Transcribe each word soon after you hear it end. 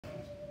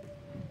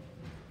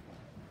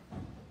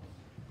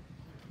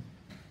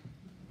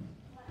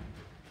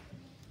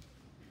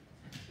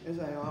As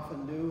I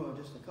often do,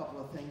 just a couple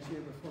of things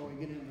here before we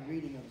get into the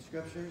reading of the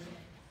scriptures.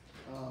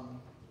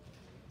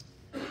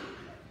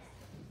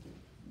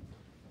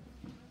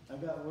 I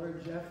got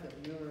word, Jeff, that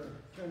you were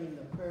turning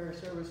the prayer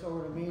service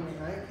over to me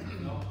tonight.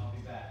 No, I'll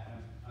be back.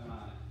 I'm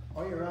on it.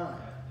 Oh, you're on it?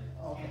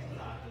 Okay.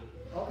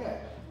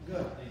 Okay,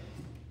 good.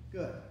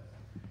 Good.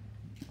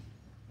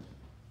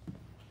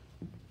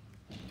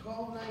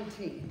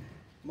 12:19.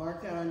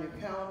 Mark that on your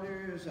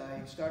calendars.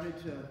 I started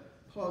to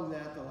plug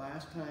that the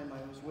last time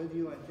I was with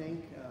you, I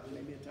think,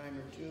 maybe a time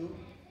or two.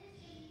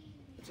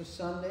 It's a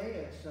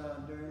Sunday. It's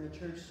during the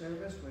church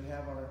service. We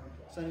have our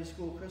Sunday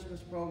school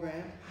Christmas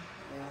program,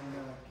 and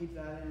keep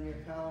that in your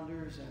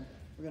calendars, and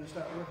we're going to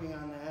start working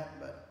on that,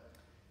 but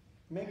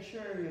make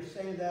sure you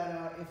save that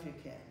out if you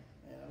can.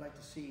 And I'd like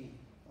to see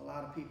a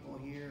lot of people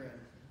here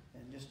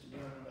and just to be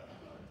able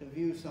to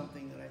view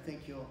something that I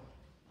think you'll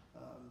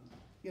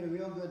get a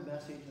real good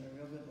message and a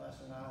real good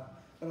lesson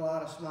out, but a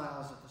lot of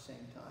smiles at the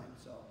same time.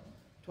 So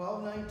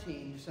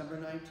 12:19, December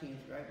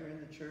 19th, right during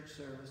the church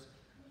service,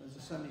 there's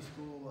a Sunday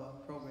school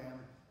program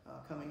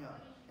coming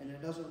up. And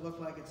it doesn't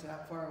look like it's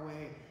that far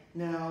away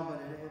now,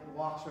 but it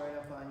walks right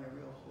up on you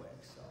real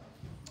quick. So,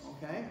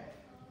 okay?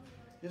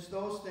 Just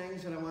those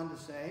things that I wanted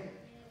to say.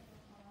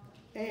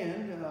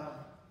 And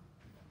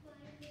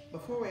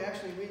before we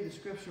actually read the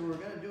scripture, we're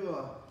going to do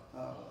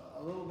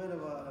a little bit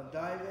of a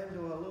dive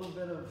into a little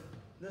bit of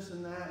this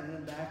and that, and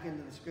then back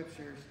into the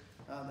scriptures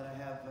that I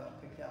have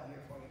picked out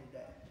here for you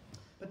today.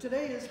 But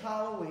today is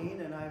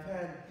Halloween, and I've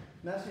had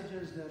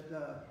messages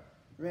that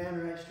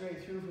ran right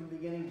straight through from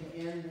beginning to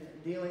end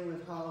dealing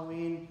with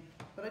Halloween.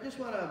 But I just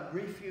want to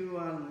brief you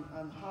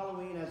on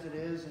Halloween as it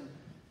is.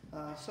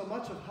 And so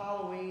much of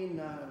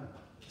Halloween,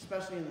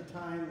 especially in the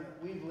time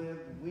that we've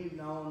lived and we've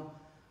known,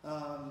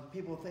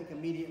 people think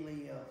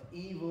immediately of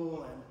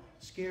evil and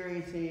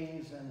scary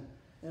things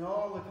and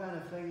all the kind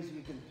of things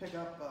you can pick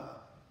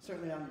up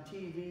certainly on the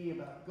TV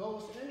about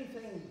ghosts and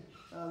anything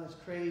that's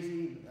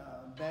crazy,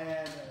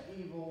 bad,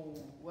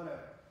 evil,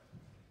 whatever.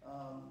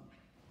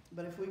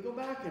 But if we go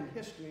back in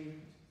history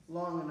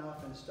long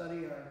enough and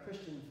study our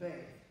Christian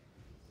faith,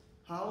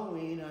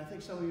 Halloween, and I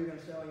think some of you are going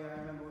to say, oh yeah, I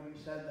remember when you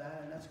said that,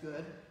 and that's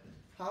good.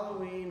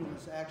 Halloween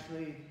was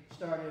actually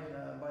started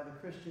by the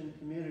Christian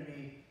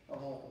community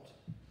of old.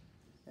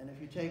 And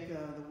if you take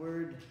the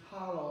word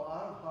hallow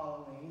out of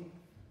Halloween,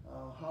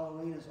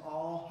 Halloween is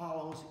All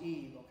Hallows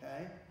Eve,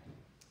 okay?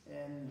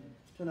 And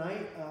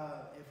tonight,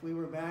 if we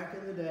were back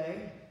in the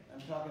day,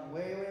 I'm talking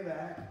way, way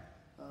back,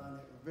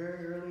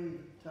 very early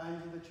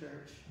times of the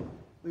church,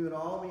 we would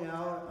all be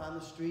out on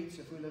the streets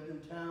if we lived in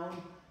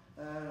town,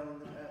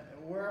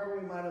 wherever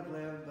we might have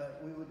lived,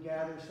 but we would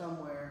gather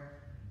somewhere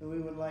and we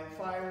would light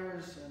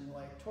fires and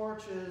light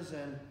torches,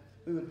 and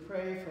we would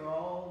pray for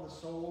all the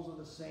souls of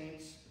the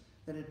saints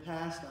that had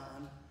passed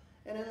on.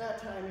 And in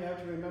that time, you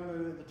have to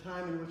remember the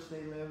time in which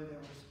they lived.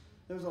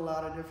 There was a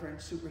lot of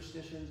different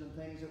superstitions and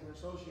things that were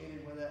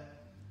associated with it.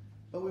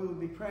 But we would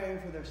be praying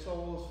for their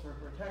souls for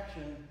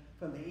protection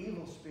from the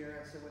evil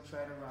spirits that would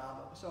try to rob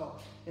them. So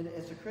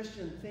it's a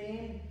Christian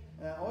theme.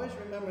 Always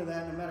remember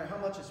that no matter how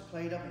much it's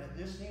played up. And it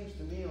just seems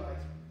to me like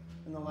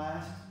in the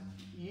last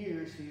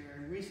years here,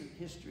 in recent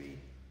history,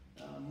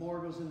 more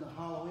goes into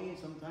Halloween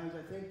sometimes,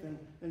 I think,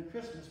 than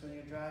Christmas when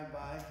you drive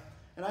by.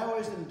 And I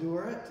always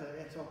endure it.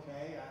 It's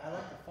okay. I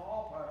like the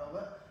fall part of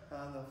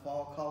it, the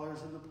fall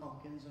colors and the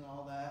pumpkins and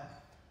all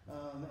that,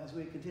 as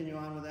we continue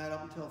on with that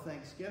up until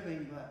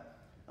Thanksgiving. But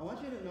I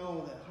want you to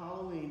know that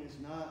Halloween is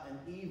not an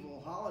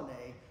evil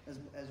holiday as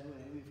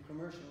we've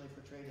commercially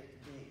portrayed it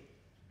to be.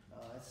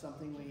 It's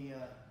something we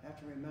have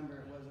to remember.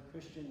 It was a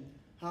Christian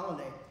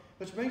holiday.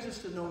 Which brings us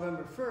to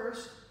November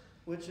 1st,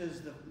 which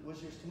is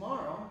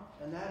tomorrow,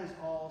 and that is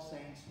All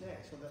Saints' Day.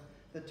 So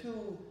the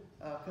two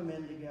come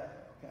in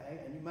together, okay?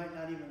 And you might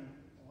not even,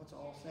 what's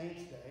All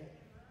Saints' Day?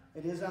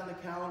 It is on the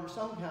calendar,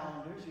 some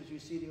calendars, as you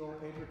see the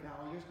old paper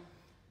calendars.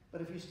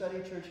 But if you study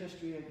church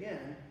history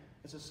again,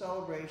 it's a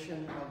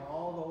celebration of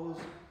all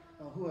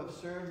those who have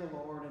served the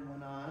Lord and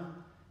went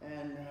on,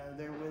 and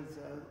they're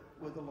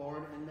with the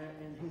Lord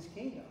in His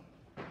kingdom.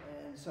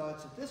 And so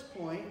it's at this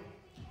point,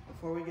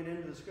 before we get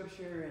into the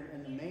scripture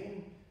and the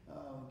main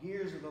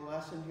gears of the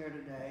lesson here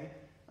today,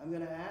 I'm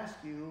going to ask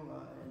you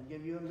and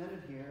give you a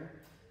minute here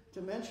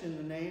to mention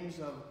the names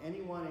of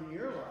anyone in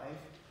your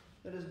life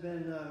that has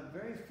been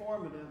very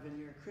formative in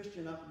your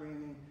Christian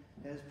upbringing,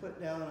 has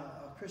put down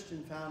a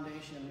Christian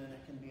foundation, and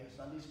it can be a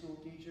Sunday school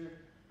teacher,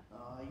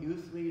 a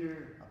youth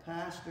leader, a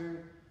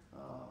pastor,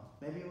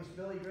 maybe it was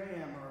Billy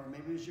Graham, or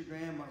maybe it was your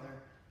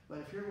grandmother. But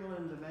if you're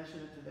willing to mention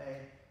it today,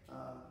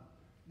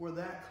 we're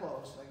that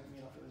close. Like,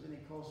 if it was any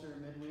closer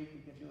midweek,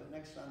 we could do it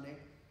next Sunday.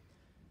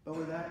 But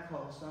we're that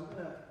close. So I'm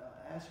going to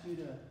ask you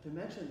to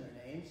mention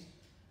their names.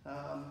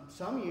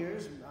 Some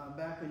years,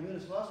 back when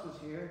Eunice Luss was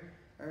here,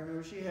 I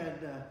remember she had,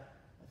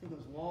 I think it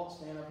was Walt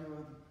stand up here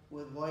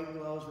with white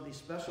gloves with these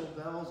special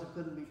bells that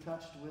couldn't be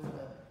touched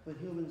with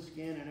human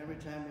skin, and every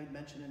time we'd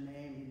mention a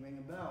name, he'd ring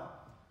a bell.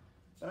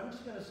 But I'm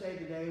just going to say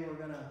today we're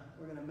going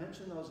to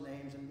mention those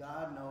names, and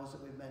God knows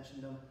that we've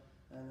mentioned them,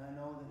 and I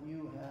know that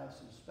you have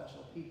some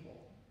special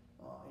people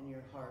in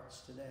your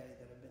hearts today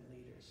that have been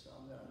leaders. So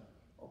I'm going to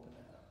open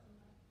that up.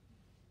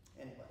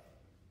 Anybody?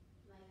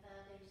 My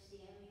father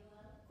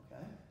Samuel.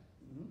 Okay.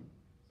 Mm-hmm.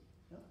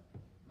 Yep.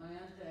 My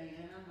Aunt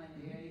Diana, my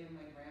daddy, and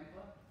my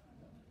grandpa.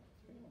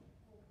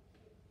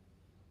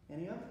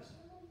 Any others?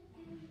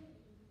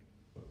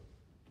 An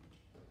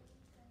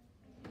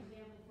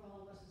example for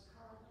all of us is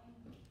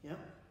Carlene. Yep.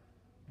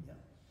 Yep.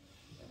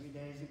 Every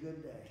day is a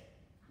good day.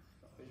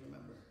 Always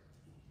remember.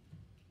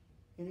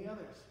 Any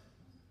others?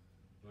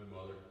 My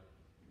mother.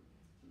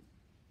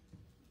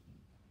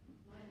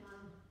 My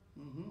mom.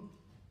 Mm-hmm.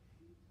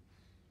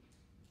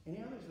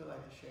 Any others would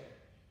like to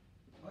share?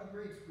 My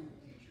grade school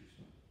teachers,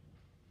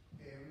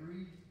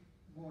 every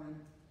morning,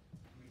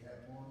 we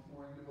had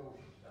morning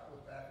devotions. That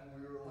was back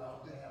when we were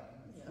allowed to have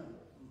them in Yeah.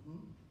 school.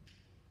 Mm-hmm.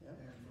 Yep.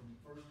 And from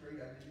first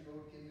grade, I didn't go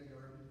to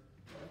kindergarten,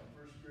 from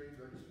first grade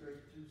right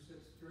straight to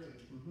sixth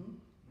grade, Mm-hmm.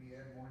 we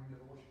had morning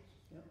devotions.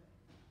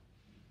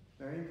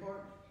 Very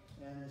important.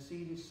 And the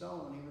seed is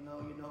sown, even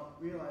though you don't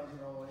realize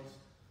it always.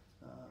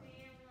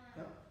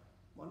 Yep.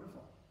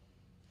 Wonderful.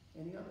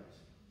 Any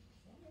others?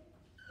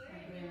 My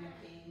grandma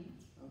King.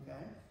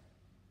 Okay.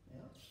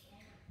 Yep.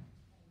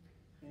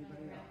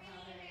 Anybody else?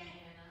 Grandfather and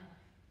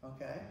Hannah.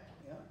 Okay.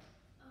 Yep.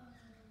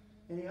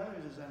 Any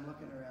others as I'm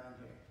looking around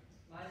here?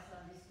 My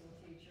Sunday school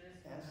teachers,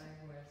 Yes. when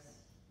I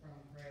was from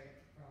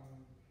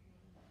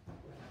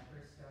when I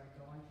first started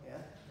going to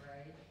Yeah. fifth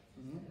grade,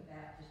 Mm-hmm. the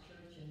Baptist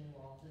Church in New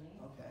Albany.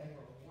 Okay. They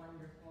were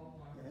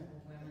wonderful, wonderful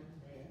Yeah. women.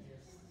 They Yeah.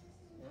 just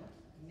Yeah.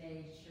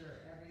 made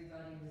sure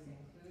everybody was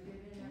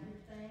included in Mhm.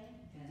 everything,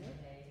 and Yeah.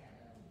 they had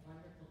a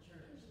wonderful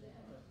church then.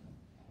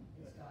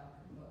 It's gone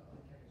kaput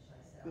like every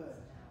place Good.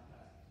 else now,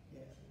 but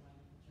Yeah. it's a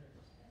wonderful church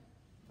then.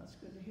 That's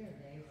good to hear. And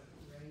they were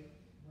great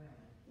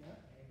women. Yeah.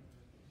 They were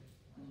just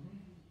Mhm.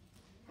 wonderful.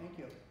 Thank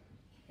you.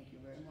 Thank you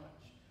very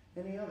much.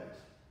 Any others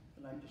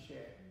would like to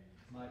share?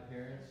 My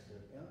parents,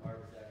 Yeah.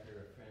 Barbara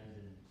Decker, a friend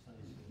and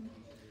Sunday school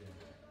teacher, and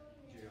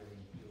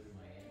Geraldine Fielder,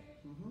 my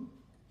aunt. Mm-hmm.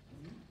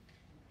 Mm-hmm.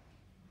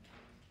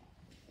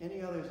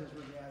 Any others as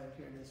we're gathered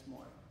here this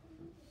morning?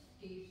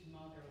 Steve's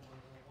mother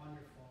was a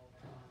wonderful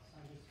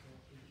Sunday school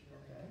teacher.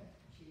 Okay.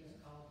 She was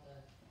called the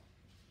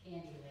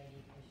candy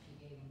lady because she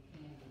gave him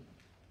candy.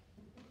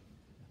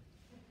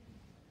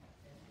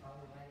 That's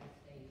probably why they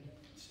stayed here.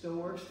 Still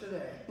works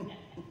today.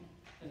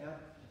 Yeah.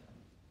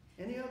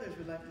 Any others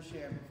would like to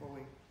share before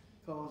we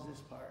close this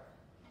part?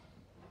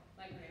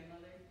 My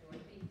grandmother,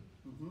 Dorothy.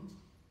 Mm-hmm.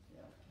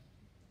 Yeah.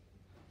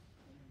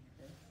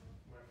 Okay.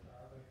 My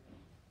father.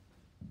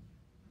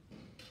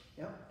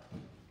 Yep.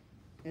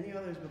 Any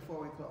others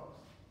before we close?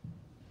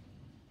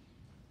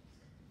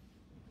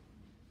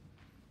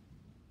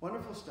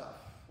 Wonderful stuff.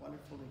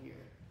 Wonderful to hear.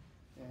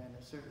 And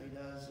it certainly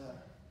does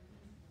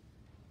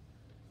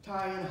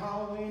tie in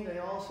Halloween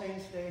to All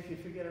Saints Day. If you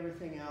forget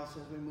everything else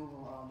as we move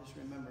along, just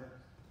remember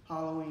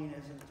Halloween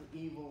isn't the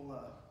evil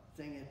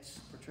thing it's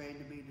portrayed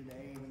to be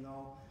today, even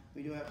though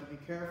we do have to be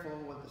careful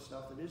with the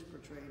stuff that is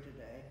portrayed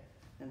today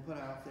and put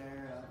out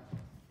there.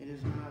 It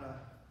is not a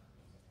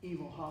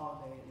evil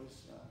holiday. It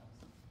was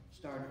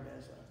started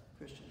as a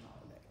Christian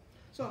holiday.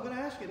 So I'm going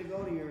to ask you to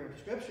go to your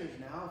scriptures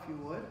now, if you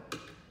would.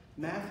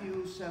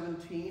 Matthew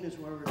 17 is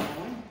where we're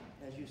going,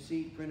 as you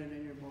see printed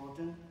in your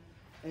bulletin.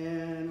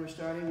 And we're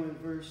starting with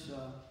verse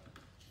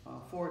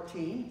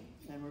 14,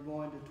 and we're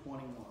going to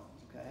 21,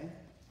 okay?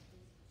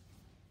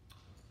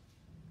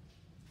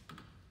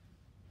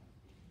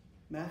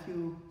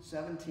 Matthew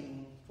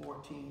 17,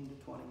 14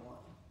 to 21.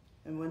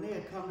 And when they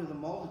had come to the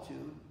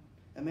multitude,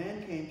 a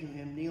man came to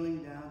him,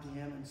 kneeling down to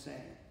him and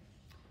saying,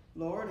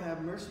 Lord,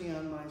 have mercy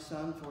on my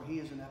son, for he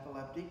is an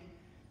epileptic,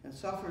 and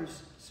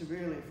suffers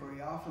severely, for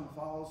he often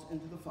falls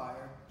into the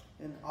fire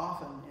and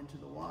often into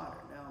the water.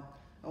 Now,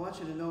 I want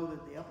you to know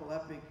that the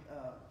epileptic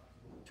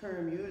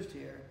term used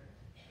here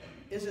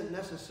isn't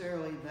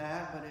necessarily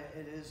that, but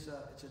it's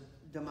a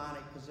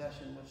demonic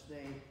possession, which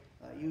they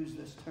use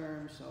this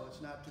term, so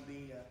it's not to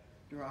be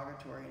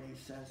derogatory in any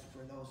sense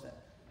for those that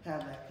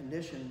have that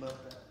condition,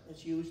 but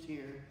it's used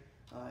here,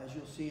 as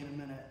you'll see in a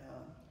minute,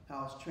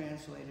 how it's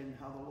translated and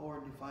how the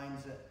Lord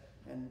defines it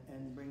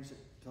and brings it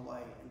to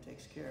light and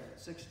takes care of it.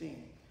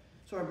 16.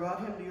 So I brought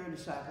him to your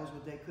disciples,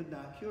 but they could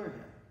not cure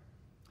him.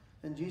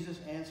 Then Jesus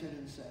answered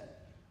and said,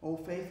 O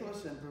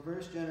faithless and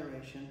perverse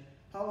generation,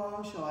 how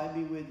long shall I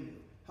be with you?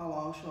 How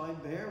long shall I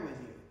bear with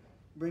you?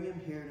 Bring him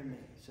here to me.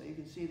 So you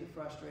can see the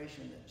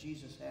frustration that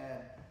Jesus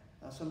had,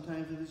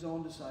 sometimes with his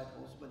own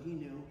disciples, but he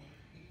knew.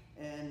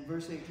 And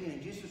verse 18,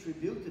 and Jesus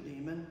rebuked the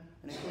demon,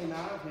 and it came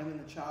out of him, and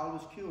the child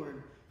was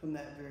cured from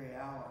that very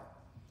hour.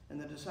 And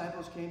the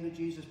disciples came to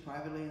Jesus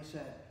privately and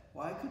said,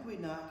 Why could we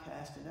not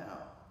cast it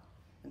out?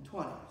 And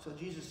 20, so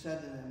Jesus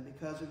said to them,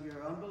 Because of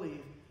your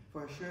unbelief,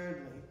 for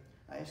assuredly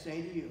I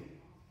say to you,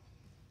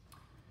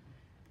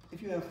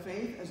 if you have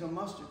faith as a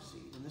mustard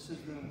seed, and this is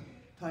the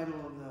title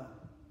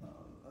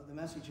of the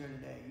message here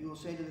today, you will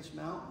say to this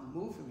mountain,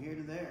 move from here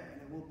to there,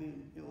 and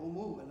it will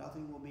move, and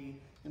nothing will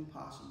be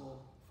impossible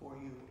for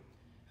you.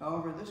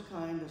 However, this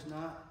kind does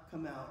not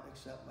come out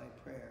except by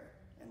prayer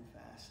and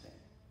fasting.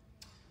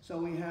 So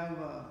we have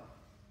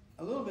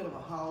a little bit of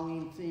a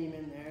Halloween theme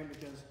in there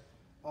because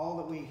all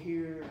that we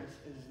hear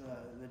is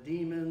the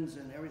demons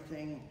and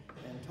everything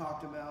and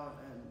talked about,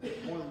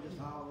 and more than just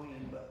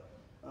Halloween, but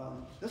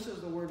this is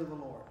the word of the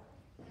Lord.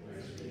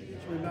 So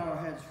we bow our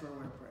heads for a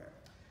word of prayer.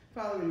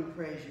 Father, we do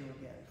praise you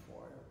again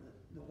for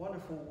the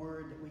wonderful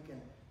word that we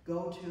can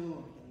go to, and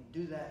we can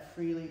do that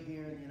freely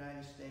here in the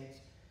United States.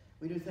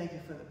 We do thank you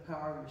for the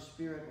power of your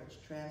Spirit,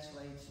 which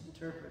translates,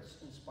 interprets,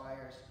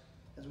 inspires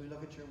as we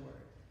look at your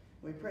word.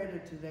 We pray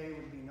that today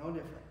would be no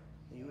different,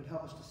 that you would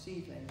help us to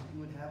see things that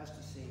you would have us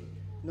to see,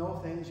 know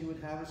things you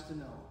would have us to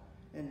know,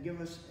 and give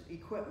us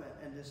equipment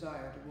and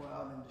desire to go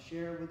out and to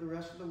share with the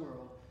rest of the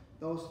world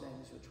those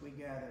things which we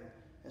gather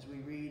as we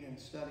read and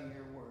study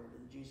your word.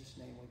 In Jesus'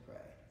 name we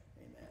pray.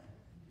 Amen.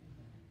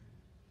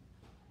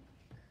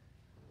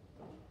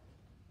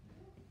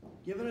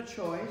 Given a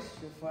choice,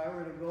 if I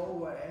were to go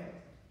away,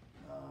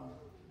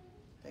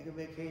 take a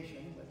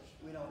vacation, which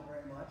we don't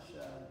very much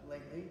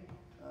lately,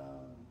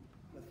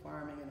 with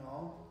farming and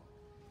all.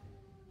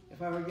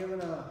 If I were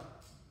given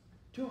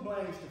two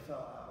blanks to fill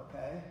out,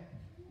 okay,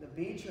 the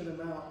beach or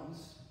the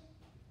mountains,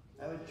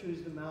 I would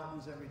choose the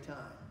mountains every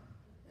time.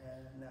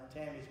 And now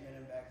Tammy's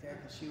grinning back there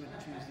because she would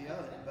choose the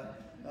other, but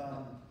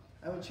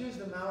I would choose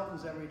the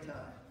mountains every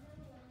time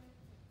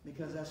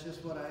because that's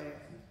just what I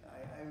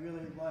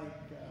really like.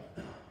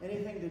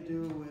 Anything to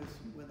do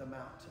with a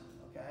mountain,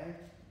 okay?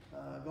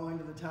 Going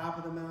to the top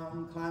of the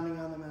mountain, climbing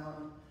on the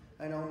mountain.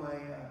 I know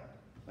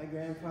my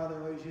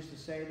grandfather always used to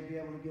say to be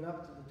able to get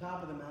up to the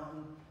top of the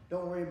mountain,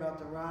 don't worry about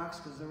the rocks,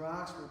 because the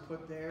rocks were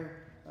put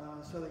there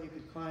so that you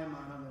could climb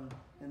on them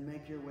and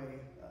make your way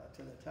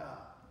to the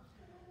top.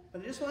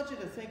 But I just want you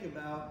to think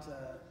about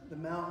the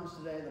mountains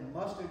today, the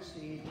mustard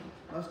seed.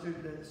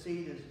 Mustard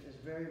seed is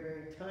very,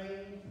 very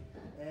tiny,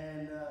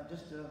 and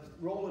just to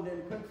roll it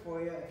in quick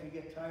for you if you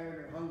get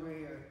tired or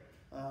hungry or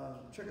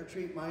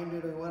trick-or-treat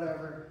minded or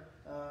whatever.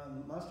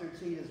 Mustard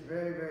seed is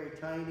very, very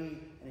tiny,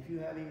 and if you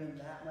have even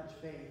that much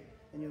faith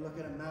and you look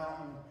at a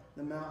mountain,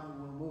 the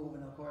mountain will move.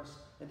 And of course,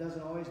 it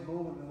doesn't always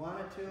move when we want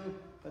it to,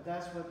 but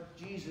that's what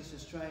Jesus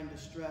is trying to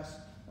stress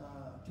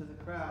to the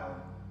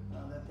crowd,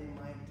 that they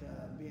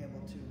might be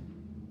able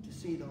to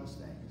see those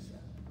things.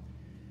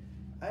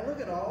 I look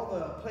at all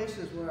the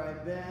places where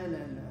I've been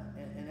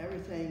and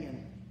everything,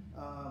 and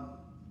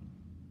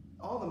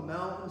all the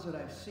mountains that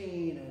I've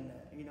seen, and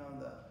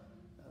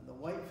the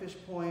Whitefish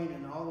Point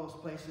and all those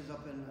places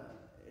up in,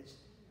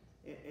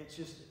 it's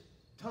just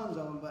tons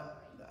of them, but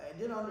I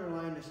did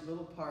underline this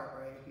little part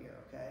right here,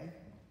 okay?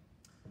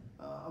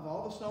 Of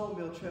all the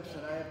snowmobile trips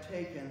that I have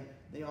taken,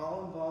 they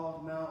all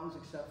involved mountains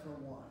except for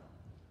one.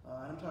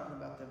 I'm talking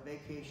about the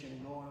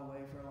vacation, going away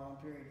for a long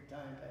period of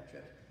time type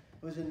trips.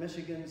 It was in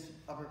Michigan's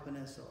Upper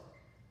Peninsula,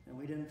 and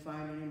we didn't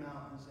find any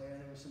mountains there.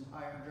 There was some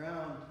higher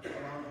ground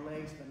along the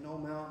lakes, but no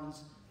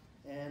mountains.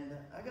 And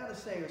I got to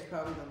say, it was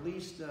probably the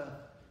least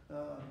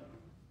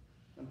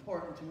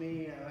important to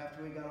me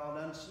after we got all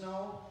done.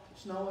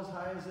 Snow as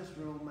high as this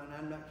room, and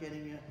I'm not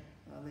kidding you.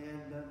 They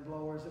had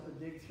blowers that would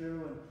dig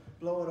through and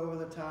blow it over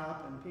the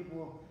top, and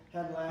people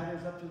had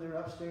ladders up to their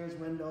upstairs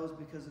windows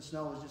because the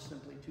snow was just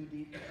simply too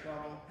deep to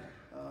travel.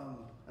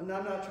 I'm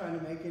not trying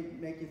to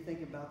make you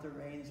think about the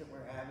rains that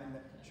we're having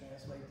that could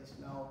translate to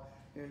snow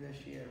here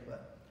this year,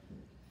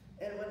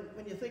 and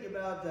when you think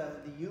about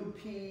the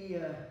UP,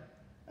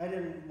 I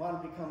didn't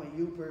want to become a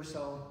Youper,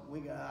 so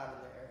we got out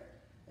of there.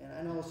 And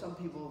I know some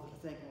people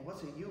think, well,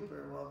 what's a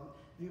Youper? Well,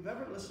 if you've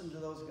ever listened to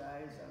those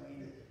guys, I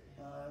mean,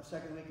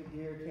 Second Week of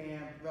Deer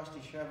Camp, Rusty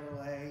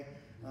Chevrolet,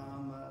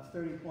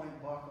 30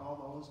 Point Buck,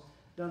 all those,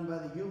 done by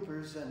the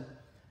Youpers. And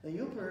the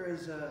Youper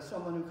is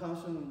someone who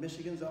comes from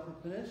Michigan's Upper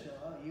Peninsula,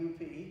 UP.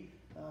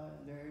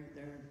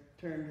 They're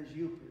termed as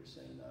Youpers,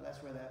 and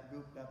that's where that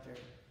group got their,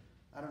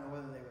 I don't know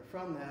whether they were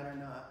from that or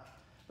not.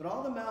 But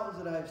all the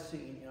mountains that I've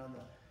seen,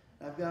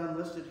 I've got them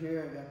listed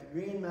here. I've got the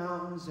Green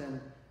Mountains and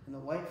the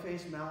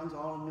Whiteface Mountains,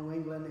 all in New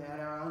England. The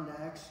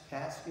Adirondacks,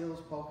 Catskills,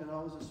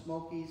 Poconos, the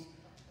Smokies.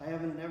 I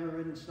haven't never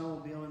ridden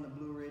snowmobile in the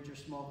Blue Ridge or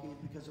Smokies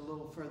because a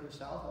little further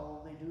south,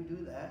 although they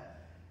do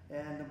that.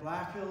 And the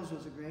Black Hills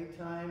was a great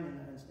time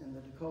in the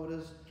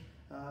Dakotas.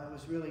 It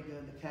was really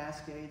good. The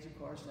Cascades, of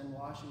course, then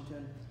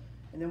Washington.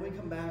 And then we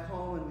come back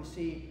home and we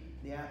see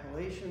the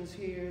Appalachians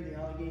here, the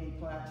Allegheny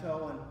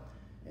Plateau,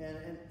 and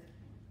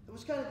it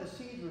was kind of the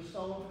seeds were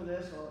sown for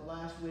this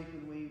last week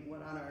when we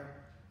went on our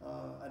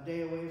a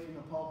day away from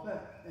the pulpit,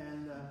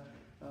 and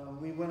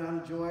we went on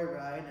a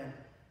joyride, and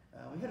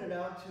we headed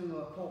out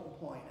to Colton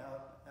Point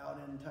out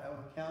in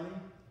Tioga County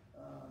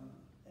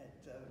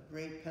at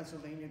Great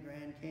Pennsylvania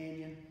Grand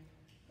Canyon,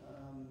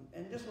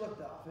 and just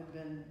looked off. It'd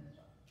been,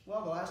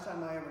 well, the last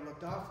time I ever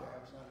looked off there, I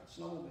was on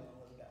a snowmobile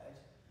with the guys,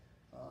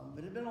 but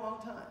it'd been a long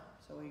time.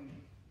 So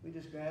we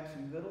just grabbed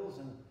some victuals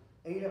and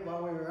ate it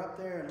while we were up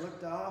there and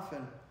looked off,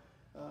 and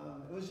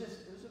it was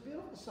a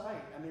beautiful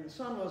sight. I mean, the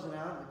sun wasn't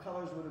out. The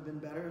colors would have been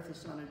better if the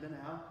sun had been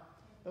out.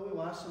 But we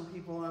watched some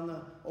people on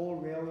the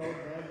old railroad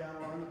bed down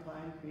along the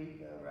Pine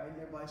Creek riding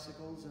their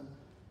bicycles and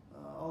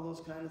all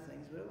those kind of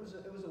things. But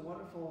it was a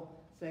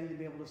wonderful thing to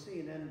be able to see.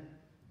 And then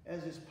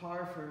as is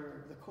par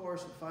for the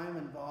course, if I'm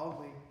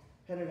involved, we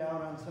headed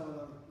out on some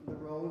of the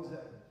roads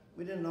that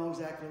we didn't know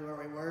exactly where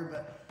we were,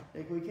 but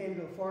like we came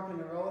to a fork in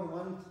the road, and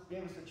one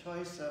gave us the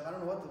choice of, I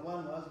don't know what the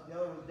one was, the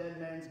other was Dead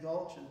Man's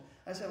Gulch, and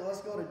I said, well,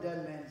 let's go to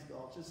Dead Man's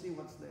Gulch and see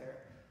what's there.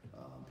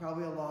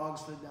 Probably a log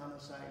slid down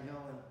the side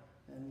hill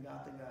and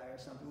got the guy or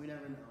something, we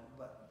never know.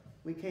 But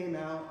we came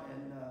out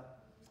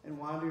and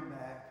wandered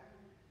back,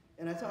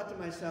 and I thought to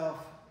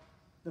myself,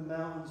 the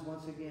mountains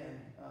once again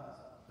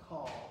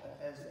call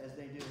as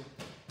they do.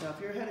 Now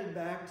if you're headed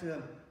back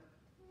to,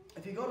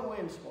 if you go to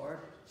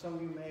Williamsport, some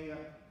of you may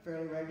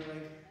fairly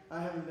regularly,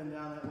 I haven't been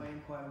down that way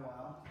in quite a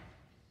while,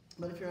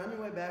 but if you're on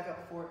your way back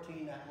up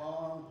 14, that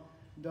long,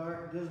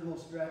 dark, dismal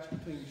stretch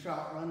between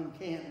Trout Run and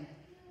Canton,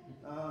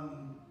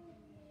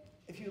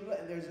 if you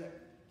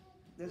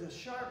there's a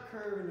sharp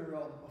curve in the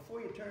road. Before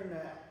you turn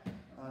that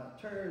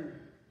turn,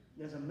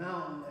 there's a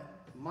mountain that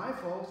my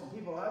folks and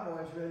people I've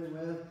always ridden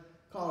with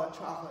call it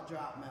Chocolate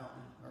Drop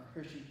Mountain or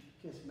Hershey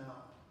Kiss Mountain.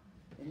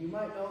 And you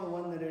might know the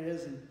one that it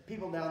is, and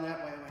people down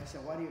that way might say,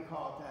 why do you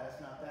call it that?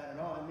 It's not that at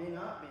all. It may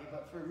not be,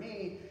 but for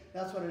me,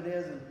 that's what it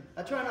is. And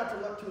I try not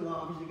to look too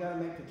long because you got to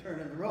make the turn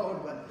in the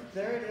road, but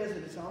there it is,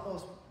 and it's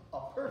almost a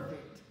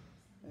perfect,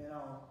 you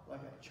know,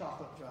 like a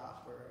chocolate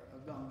drop or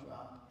a gum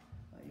drop.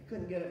 You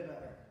couldn't get it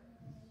better.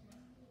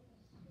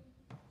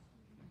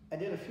 I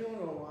did a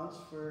funeral once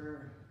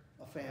for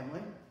a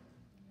family,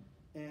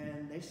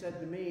 and they said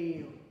to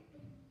me,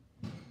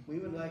 we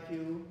would like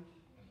you,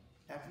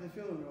 after the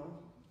funeral,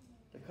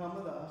 to come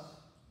with us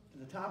to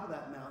the top of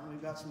that mountain.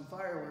 We've got some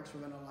fireworks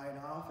we're going to light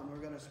off, and we're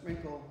going to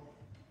sprinkle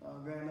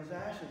Grandma's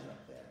ashes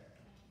up there.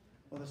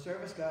 Well, the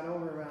service got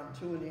over around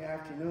 2 in the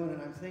afternoon,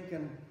 and I'm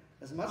thinking,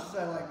 as much as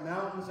I like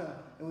mountains,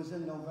 it was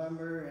in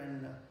November,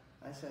 and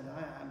I said,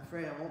 I'm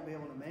afraid I won't be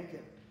able to make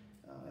it.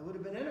 It would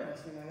have been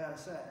interesting, I got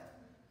to say.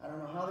 I don't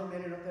know how they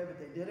made it up there, but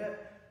they did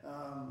it.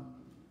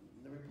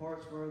 The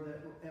reports were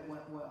that it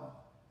went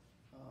well.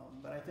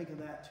 But I think of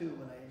that too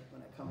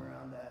when I come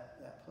around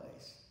that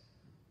place.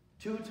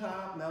 Two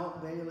Top,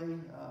 Mount Bailey.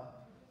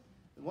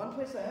 The one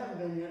place I haven't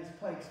been yet is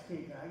Pikes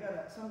Peak.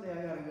 Someday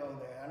I gotta go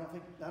there.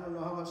 I don't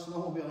know how much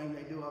snowmobiling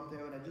they do up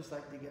there, but I'd just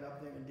like to get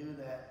up there and do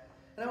that.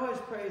 And I always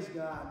praise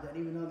God that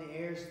even though the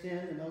air's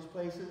thin in those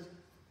places,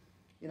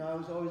 you know, I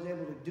was always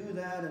able to do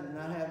that and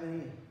not have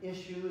any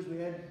issues. We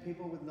had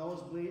people with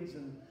nosebleeds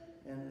and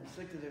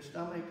sick to their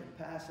stomach and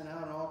passing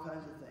out and all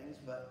kinds of things,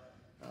 but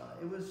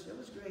it was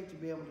great to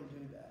be able to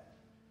do that.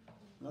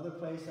 Another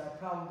place I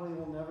probably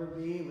will never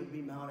be would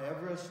be Mount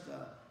Everest.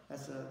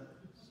 That's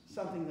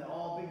something that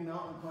all big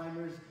mountain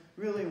climbers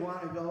really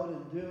want to go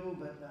and do,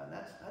 but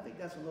I think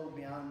that's a little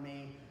beyond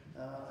me.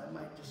 I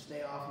might just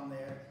stay off from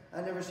there.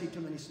 I never see too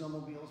many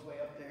snowmobiles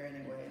way up there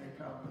anyway, and they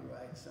probably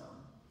ride some.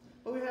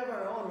 But we have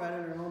our own right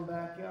in our own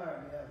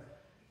backyard. We have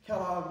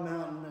Kellogg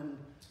Mountain, and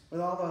with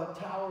all the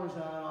towers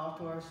on off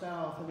to our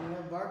south, and we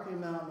have Barkley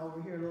Mountain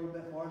over here a little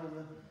bit more to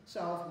the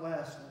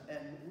southwest, and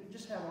we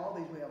just have all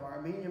these. We have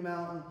Armenia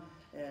Mountain,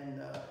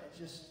 and it's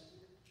just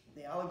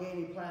the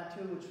Allegheny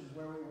Plateau, which is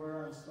where we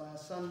were on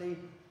last Sunday.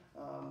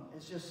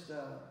 It's just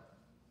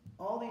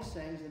all these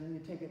things, and then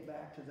you take it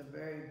back to the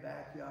very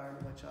backyard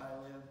in which I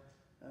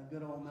live,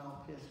 good old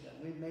Mount Pisgah.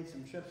 We've made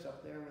some trips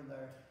up there with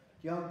our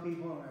young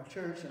people and our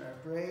church and our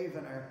Brave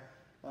and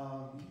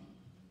our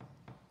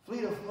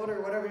Fleet of Foot,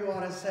 or whatever you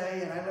want to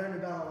say, and I learned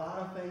about a lot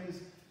of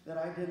things that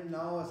I didn't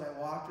know as I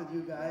walked with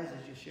you guys,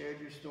 as you shared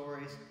your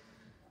stories.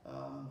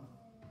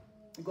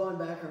 Going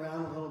back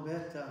around a little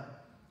bit,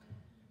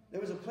 there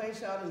was a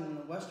place out in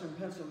western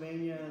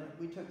Pennsylvania.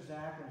 We took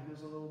Zach when he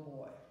was a little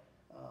boy.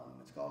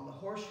 It's called the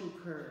Horseshoe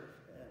Curve,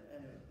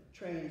 and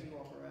trains go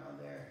up around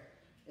there.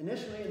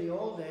 Initially, in the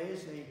old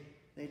days,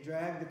 they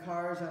dragged the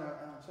cars on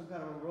some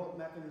kind of a rope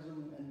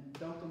mechanism and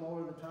dumped them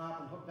over the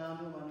top and hooked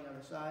onto them on the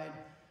other side.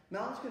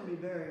 Mountains can be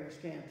barriers,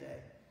 can't they?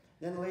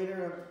 Then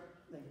later,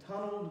 they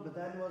tunneled, but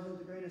that wasn't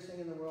the greatest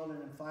thing in the world.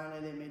 And then finally,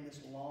 they made this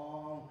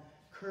long,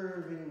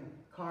 curving,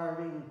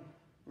 carving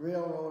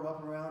railroad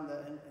up around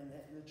and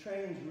the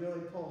trains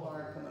really pull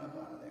hard coming up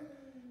out of there.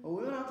 Well,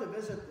 we went out to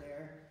visit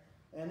there,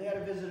 and they had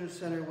a visitor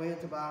center way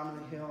at the bottom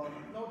of the hill.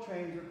 No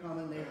trains were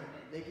coming.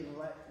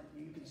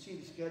 You can see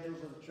the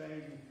schedules of the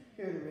trains and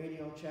hear the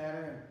radio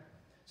chatter. And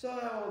so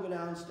we'll go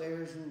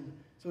downstairs, and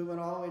so we went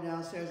all the way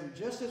downstairs, and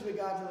just as we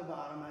got to the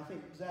bottom, I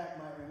think Zach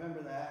might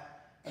remember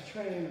that, a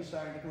train was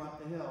starting to come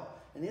up the hill.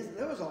 And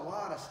there was a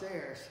lot of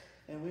stairs,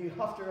 and we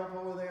huffed her up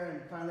over there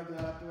and finally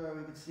got up to where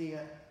we could see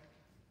it.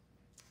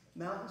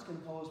 Mountains can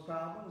pose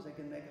problems. They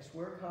can make us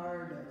work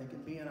hard. They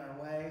can be in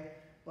our way.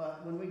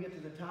 But when we get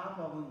to the top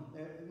of them,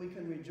 we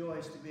can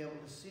rejoice to be able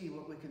to see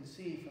what we can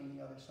see from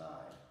the other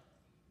side.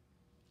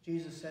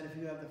 Jesus said,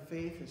 if you have the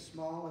faith as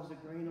small as a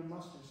grain of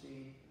mustard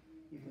seed,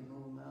 you can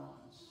move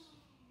mountains.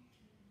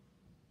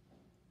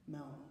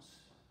 Mountains.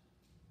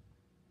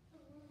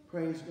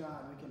 Praise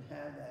God, we can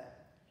have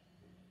that.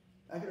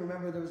 I can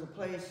remember there was a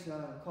place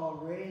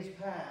called Ray's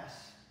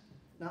Pass,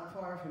 not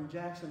far from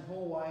Jackson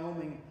Hole,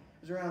 Wyoming.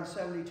 It was around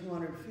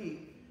 7,200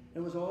 feet. It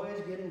was always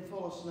getting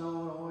full of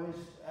snow and always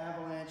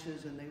avalanche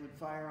branches, and they would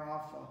fire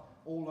off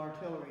old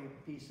artillery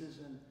pieces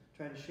and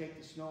try to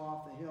shake the snow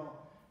off the hill.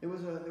 There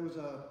was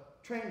a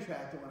train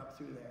track that went up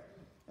through there,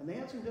 and they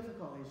had some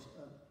difficulties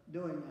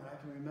doing that,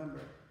 I can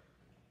remember.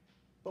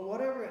 But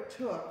whatever it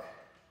took,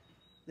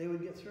 they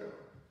would get through.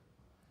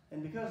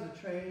 And because the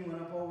train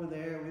went up over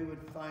there, we would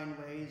find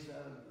ways,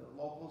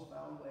 the locals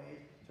found ways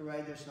to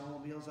ride their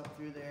snowmobiles up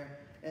through there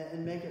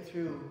and make it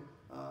through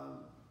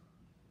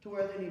to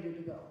where they needed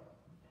to go.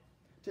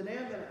 Today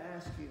I'm going to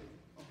ask you,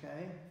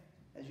 okay,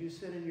 as you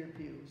sit in your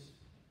pews,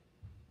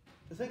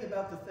 to think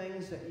about the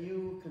things that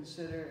you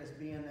consider as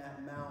being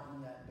that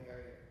mountain, that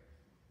barrier.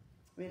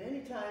 I mean,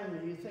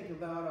 anytime you think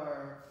about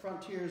our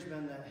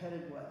frontiersmen that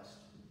headed west,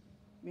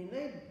 I mean,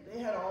 they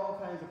had all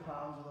kinds of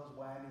problems with those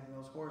wagons and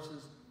those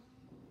horses,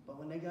 but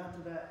when they got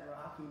to that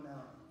Rocky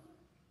Mountain,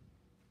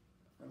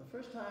 and the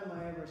first time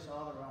I ever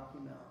saw the Rocky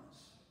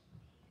Mountains,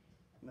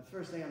 and the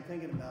first thing I'm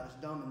thinking about is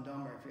Dumb and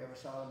Dumber, if you ever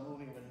saw the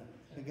movie when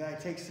the guy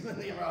takes them in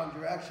the wrong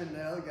direction, and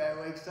the other guy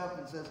wakes up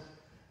and says,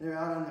 they're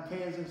out on the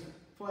Kansas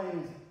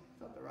plains.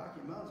 I thought the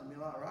Rocky Mountains would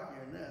be a lot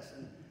rockier than this,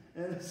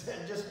 and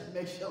it just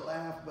makes you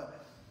laugh,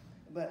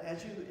 but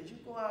as you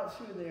go out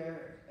through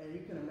there, and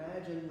you can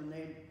imagine when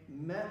they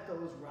met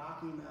those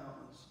Rocky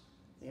Mountains,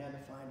 they had to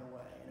find a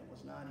way, and it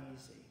was not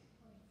easy.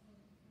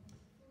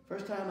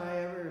 First time I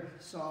ever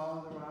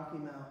saw the Rocky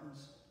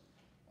Mountains,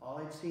 all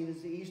I'd seen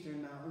is the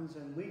Eastern Mountains,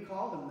 and we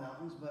called them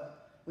mountains,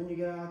 but when you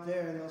get out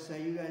there, they'll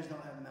say, you guys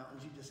don't have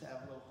mountains, you just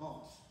have little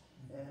humps.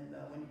 And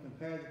when you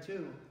compare the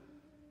two,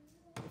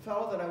 the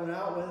fellow that I went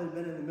out with had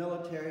been in the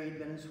military, he'd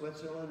been in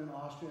Switzerland and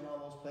Austria and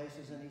all those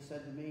places, and he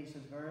said to me, he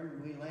says, Vern,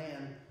 when we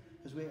land,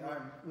 because we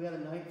had a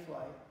night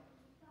flight,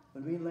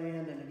 when we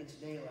land and it gets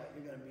daylight,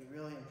 you're going to be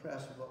really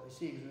impressed with what we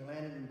see, because we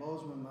landed in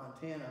Bozeman,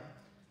 Montana.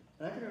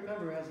 And I can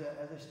remember as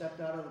I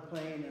stepped out of the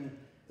plane and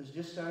it was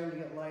just starting to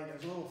get light, there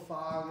was a little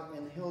fog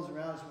in the hills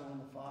around us, but when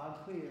the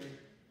fog cleared,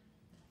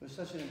 it was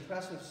such an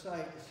impressive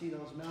sight to see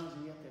those mountains,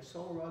 and yet they're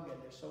so rugged,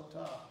 they're so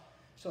tough,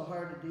 so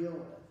hard to deal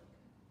with.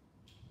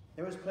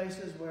 There was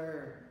places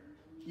where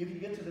you could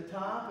get to the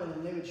top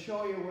and they would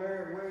show you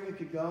where you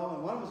could go,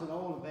 and one was an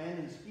old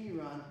abandoned ski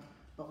run,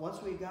 but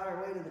once we got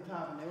our way to the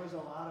top, and there was a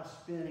lot of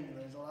spinning, and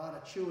there was a lot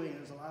of chewing,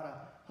 there was a lot of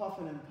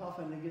huffing and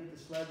puffing to get the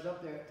sleds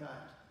up there at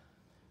times.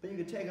 But you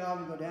could take off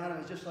and go down, it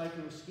was just like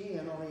it was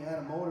skiing, only you had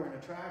a motor and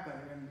a track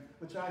under you,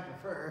 which I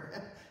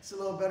prefer. It's a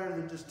little better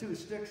than just two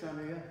sticks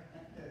under you.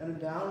 And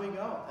down we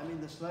go. I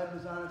mean, the sled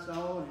was on its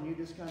own, and you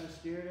just kind of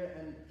steered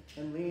it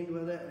and leaned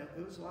with it. And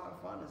it was a lot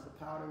of fun as the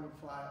powder would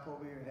fly up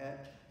over your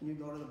head, and you'd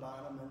go to the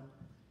bottom. And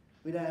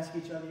we'd ask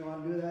each other, you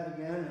want to do that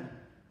again? And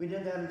we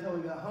did that until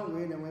we got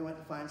hungry, and then we went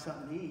to find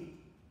something to eat.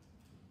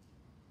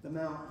 The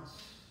mountains.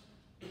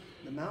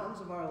 The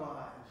mountains of our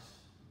lives,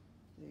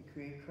 they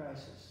create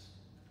crisis.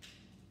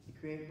 They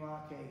create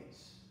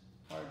blockades,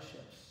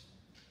 hardships.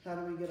 How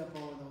do we get up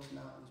over those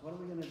mountains? What are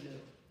we going to do?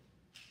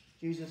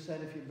 Jesus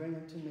said, if you bring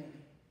them to me,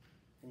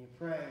 and you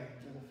pray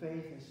with a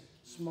faith as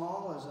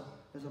small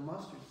as a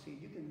mustard seed,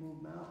 you can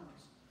move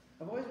mountains.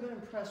 I've always been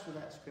impressed with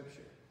that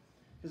scripture.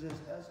 Because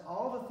as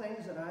all the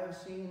things that I have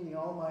seen the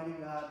Almighty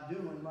God do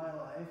in my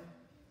life,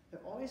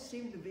 there always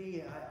seemed to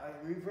be,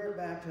 I revert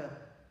back to,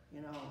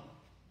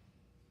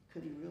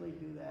 could he really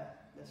do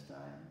that this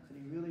time? Could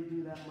he really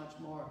do that much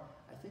more?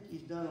 I think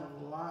he's done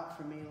a lot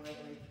for me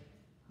lately.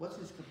 What's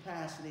his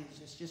capacity?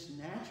 It's just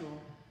natural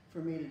for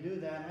me to do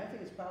that. And I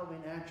think it's probably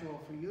natural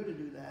for you to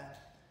do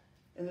that.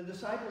 And the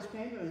disciples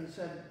came to him and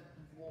said,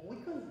 well, we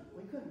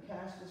couldn't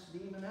cast this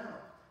demon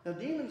out. Now,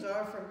 demons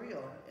are for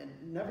real. And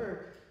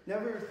never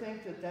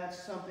think that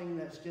that's something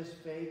that's just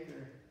fake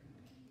or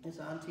it's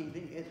on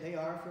TV. They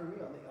are for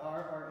real. They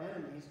are our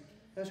enemies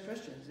as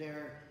Christians.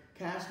 They're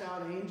cast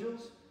out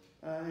angels.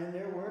 And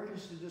their work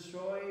is to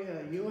destroy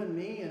you and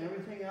me and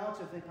everything else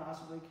if they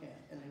possibly can,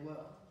 and they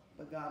will.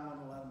 But God won't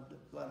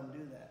let them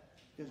do that,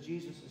 because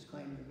Jesus has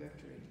claimed the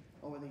victory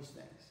over these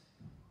things.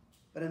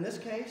 But in this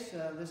case,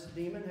 this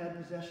demon had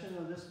possession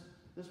of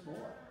this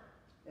boy,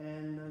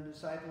 and the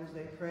disciples,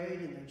 they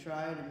prayed and they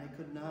tried, and they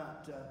could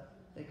not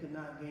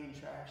gain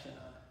traction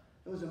on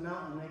it. It was a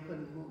mountain they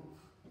couldn't move.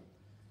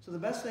 So the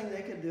best thing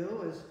they could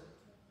do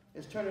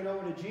is turn it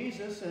over to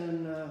Jesus,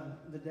 and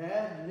the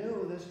dad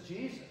knew this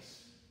Jesus.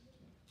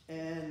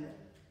 And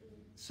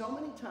so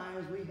many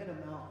times we hit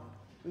a mountain,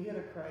 we hit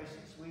a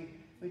crisis,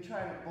 we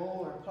try to bull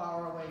or plow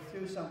our way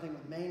through something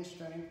with main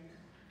strength.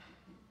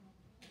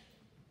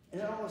 And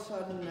then all of a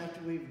sudden,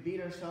 after we've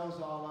beat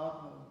ourselves all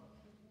up,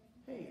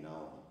 hey,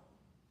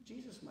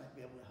 Jesus might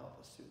be able to help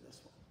us through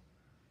this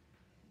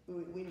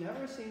one. We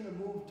never seem to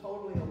move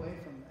totally away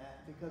from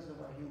that because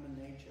of our human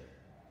nature.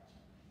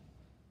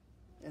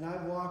 And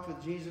I've walked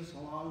with Jesus a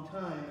long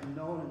time and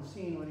known and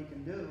seen what he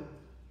can do.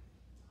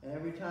 And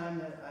every time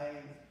that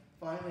I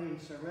finally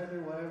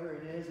surrender whatever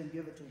it is and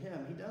give it to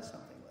him, he does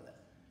something with it.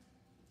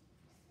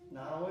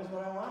 Not always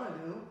what I want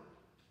to do.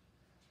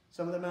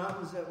 Some of the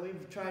mountains that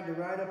we've tried to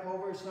ride up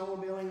over,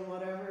 snowmobiling and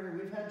whatever,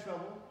 we've had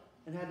trouble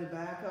and had to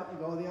back up and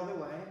go the other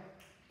way.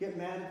 Get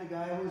mad at the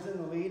guy who was in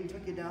the lead and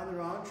took you down the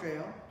wrong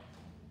trail.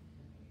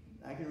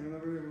 I can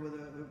remember with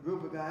a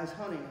group of guys guys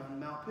hunting on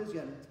Mount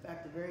Pisgah. In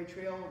fact, the very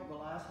trail, the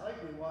last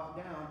hike we walked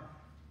down,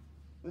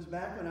 was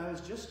back when I was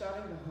just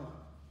starting to hunt.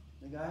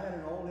 The guy had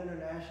an old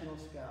International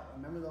Scout.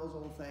 Remember those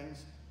old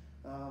things?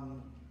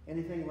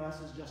 Anything less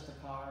is just a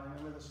car.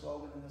 Remember the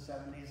slogan in the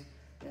 70s?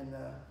 And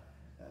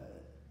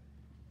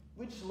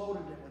we just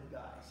loaded it with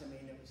guys. I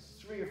mean, it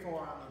was 3 or 4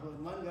 on the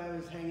hood. One guy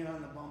was hanging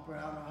on the bumper.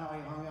 I don't know how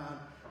he hung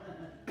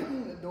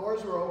on. The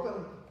doors were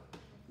open.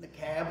 The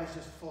cab was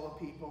just full of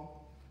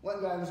people.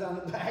 One guy was on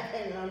the back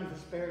hanging on to the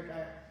spare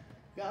tire.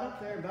 Got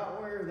up there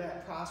about where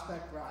that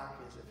Prospect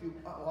Rock is. If you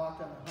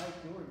walked on the hike,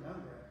 you'll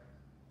remember it.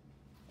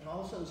 And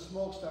all of a sudden,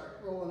 smoke started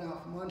rolling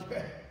out from under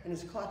it, and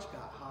his clutch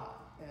got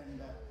hot.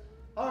 And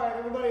all right,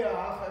 everybody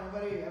off.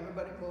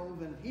 Everybody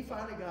move. And he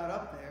finally got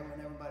up there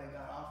when everybody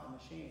got off the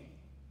machine.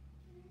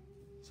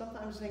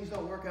 Sometimes things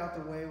don't work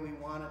out the way we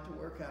want it to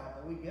work out,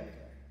 but we get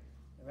there.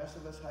 The rest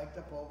of us hiked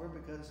up over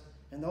because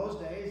in those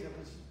days it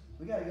was,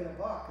 we got to get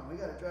a buck and we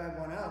got to drive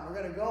one out. We're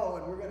going to go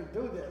and we're going to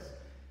do this.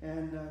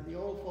 And the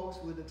old folks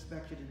would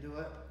expect you to do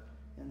it,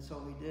 and so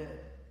we did.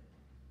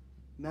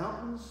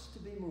 Mountains to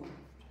be moved.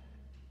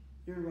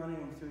 You're running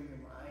them through your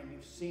mind.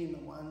 You've seen the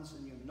ones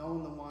and you've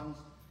known the ones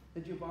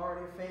that you've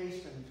already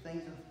faced, and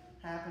things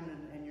have happened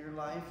in your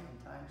life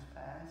in times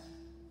past.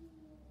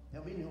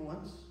 There'll be new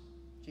ones.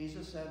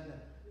 Jesus said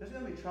that there's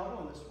going to be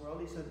trouble in this world.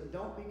 He said, but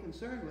don't be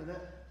concerned with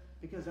it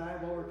because I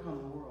have overcome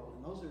the world.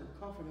 And those are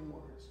comforting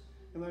words,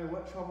 no matter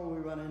what trouble we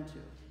run into.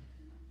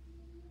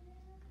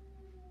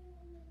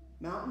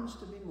 Mountains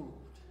to be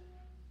moved.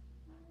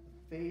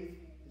 Faith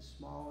as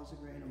small as a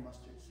grain of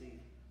mustard seed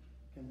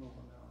can move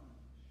a mountain.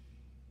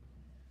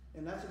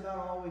 And that's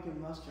about all we can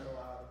muster a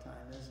lot of the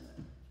time, isn't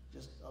it?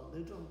 Just a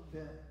little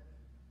bit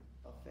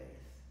of faith.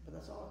 But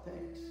that's all it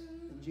takes.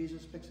 And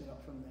Jesus picks it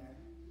up from there.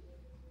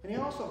 And he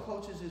also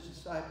coaches his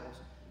disciples,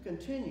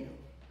 continue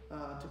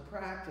to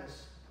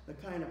practice the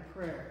kind of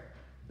prayer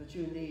that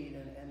you need,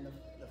 and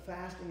the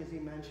fasting, as he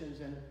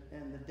mentions,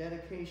 and the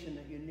dedication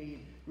that you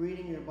need,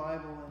 reading your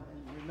Bible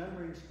and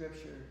remembering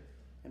Scripture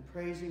and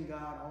praising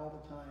God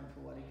all the time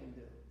for what he can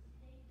do.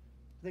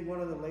 I think one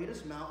of the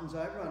latest mountains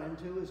I've run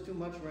into is too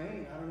much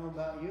rain. I don't know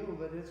about you,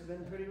 but it's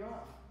been pretty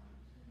rough.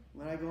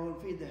 When I go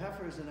and feed the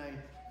heifers and I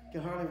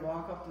can hardly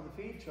walk up to the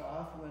feed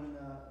trough when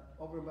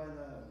over by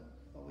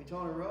the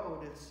Wetona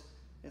Road,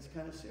 it's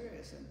kind of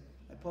serious. And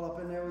I pull up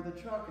in there with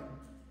the truck, and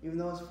even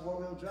though it's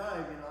 4-wheel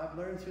drive, I've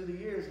learned through the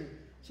years, and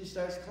she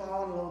starts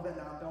clawing a little bit.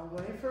 Now, don't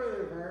go any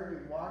further, Vern.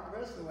 You walk the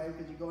rest of the way,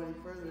 because you go any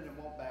further and it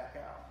won't back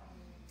out.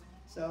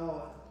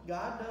 So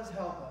God does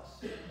help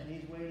us, and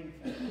he's waiting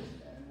for us.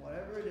 And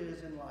whatever it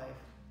is in life,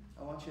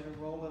 I want you to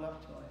roll it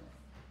up to him.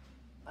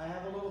 I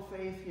have a little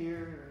faith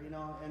here,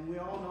 and we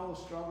all know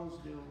struggles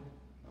do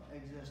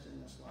exist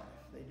in this life.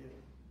 They do.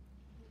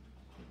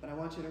 But I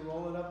want you to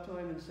roll it up to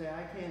him and say,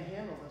 I can't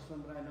handle this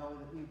one, but I know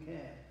that you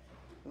can.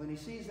 And when he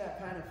sees that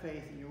kind of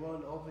faith and you're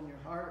willing to open your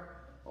heart,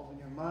 open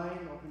your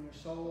mind, open your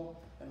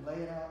soul, and lay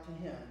it out to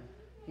him,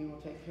 he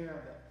will take care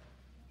of it.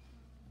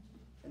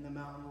 And the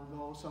mountain will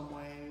go some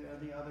way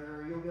or the other,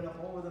 or you'll get up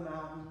over the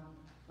mountain.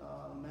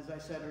 As I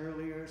said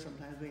earlier,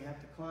 sometimes we have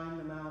to climb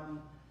the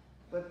mountain.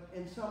 But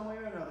in some way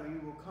or another,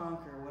 you will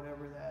conquer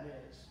whatever that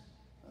is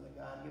that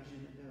God gives you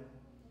to do.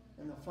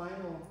 And the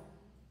final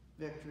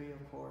victory,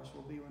 of course,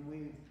 will be when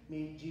we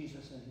meet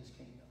Jesus in his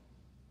kingdom.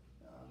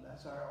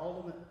 That's our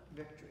ultimate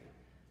victory.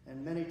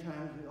 And many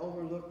times we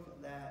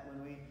overlook that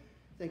when we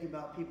think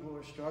about people who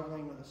are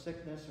struggling with a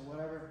sickness or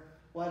whatever.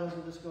 Why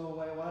doesn't this go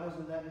away? Why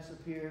doesn't that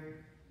disappear?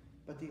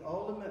 But the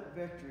ultimate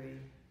victory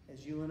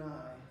is you and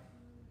I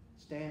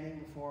standing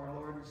before our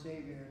Lord and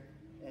Savior.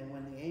 And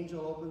when the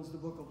angel opens the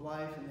book of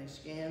life and they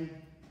scan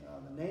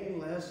the name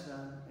list,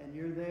 and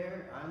you're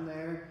there, I'm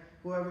there,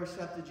 whoever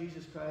accepted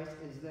Jesus Christ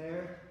is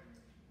there,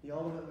 the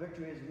ultimate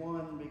victory is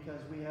won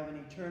because we have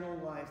an eternal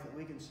life that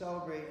we can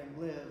celebrate and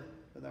live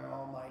with our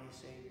almighty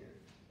Savior,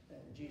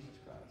 Jesus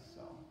Christ.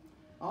 So,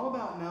 all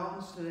about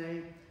mountains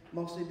today,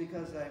 mostly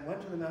because I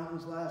went to the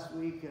mountains last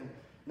week, and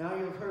now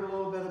you've heard a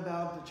little bit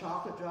about the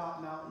Chocolate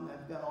Drop Mountain.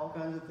 I've got all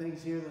kinds of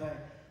things here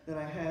that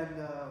I had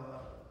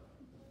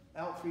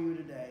out for you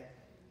today.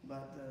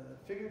 But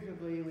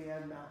figuratively, we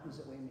have mountains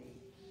that we meet.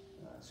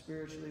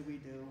 Spiritually, we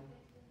do.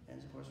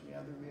 And of course, we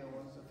have the real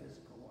ones, the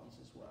physical ones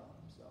as well.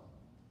 So,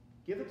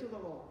 give it to the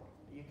Lord.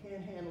 You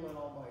can't handle it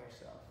all by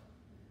yourself.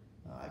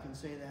 I can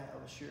say that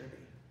of a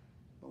surety.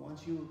 But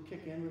once you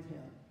kick in with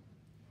him,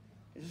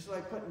 it's just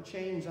like putting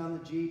chains on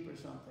the Jeep or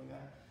something.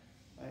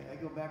 I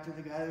go back to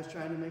the guy that was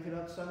trying to make it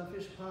up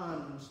Sunfish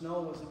Pond, and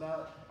snow was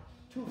about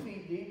 2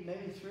 feet deep,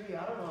 maybe 3.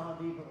 I don't know how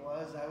deep it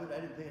was. I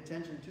didn't pay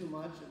attention too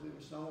much that we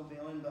were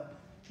snowmobiling, but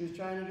he was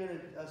trying to get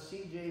a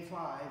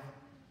CJ5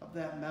 up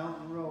that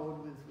mountain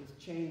road with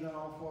chains on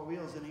all 4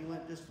 wheels, and he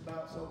went just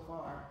about so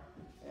far,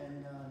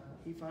 and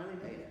he finally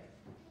made it.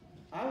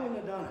 I wouldn't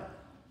have done it.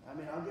 I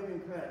mean, I'll give him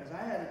credit, because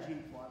I had a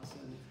Jeep once,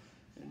 and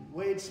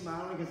Wade's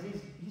smiling because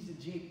he's a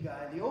Jeep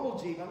guy. The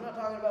old Jeep, I'm not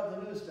talking about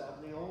the new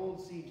stuff, the old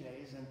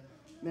CJs, and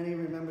many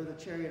remember the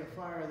Chariot of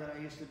Fire that I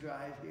used to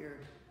drive here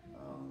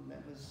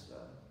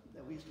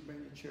that we used to bring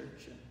to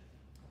church. And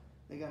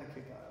they got a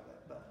kick out of it.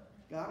 But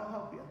God will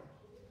help you.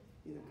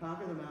 Either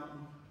conquer the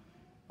mountain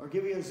or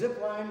give you a zip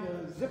line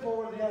to zip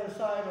over to the other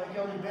side like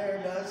Yogi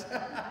Bear does.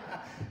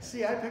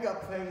 See, I pick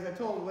up things. I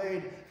told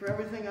Wade, for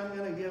everything I'm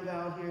going to give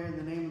out here in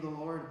the name of the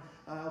Lord,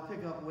 I'll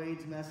pick up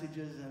Wade's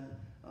messages, and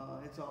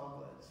it's all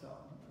good. So,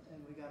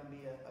 and we got to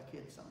be a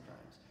kid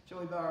sometimes. Shall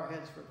we bow our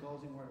heads for a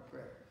closing word of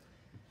prayer?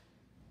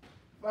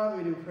 Father,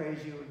 we do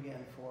praise you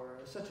again for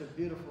such a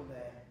beautiful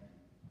day,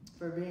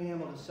 for being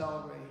able to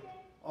celebrate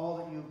all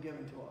that you've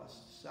given to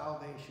us,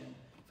 salvation,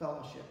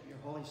 fellowship, your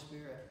Holy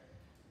Spirit.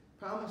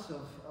 Promise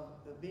of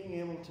being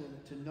able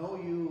to know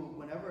you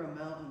whenever a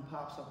mountain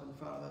pops up in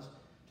front of us,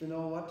 to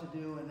know what to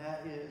do, and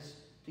that is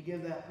to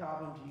give that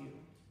problem to you.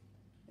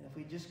 And if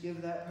we just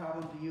give that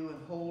problem to you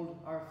and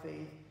hold our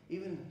faith,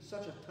 even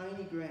such a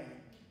tiny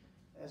grain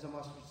as a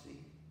mustard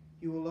seed,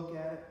 you will look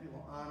at it, you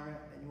will honor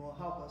it, and you will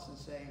help us and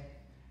say,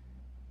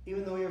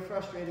 even though you're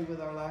frustrated with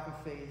our lack of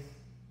faith,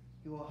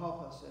 you will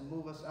help us and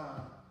move us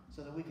on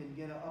so that we can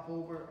get up,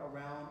 over,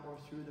 around, or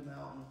through the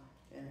mountain,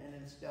 and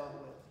it's dealt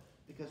with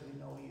because we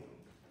know you.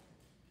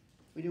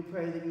 We do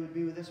pray that you would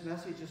be with this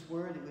message, this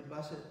word, that you would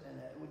bless it, and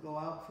that it would go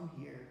out from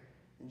here.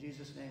 In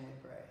Jesus' name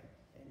we pray.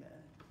 Amen.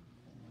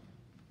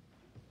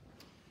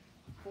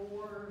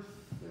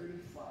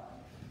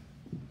 4:35.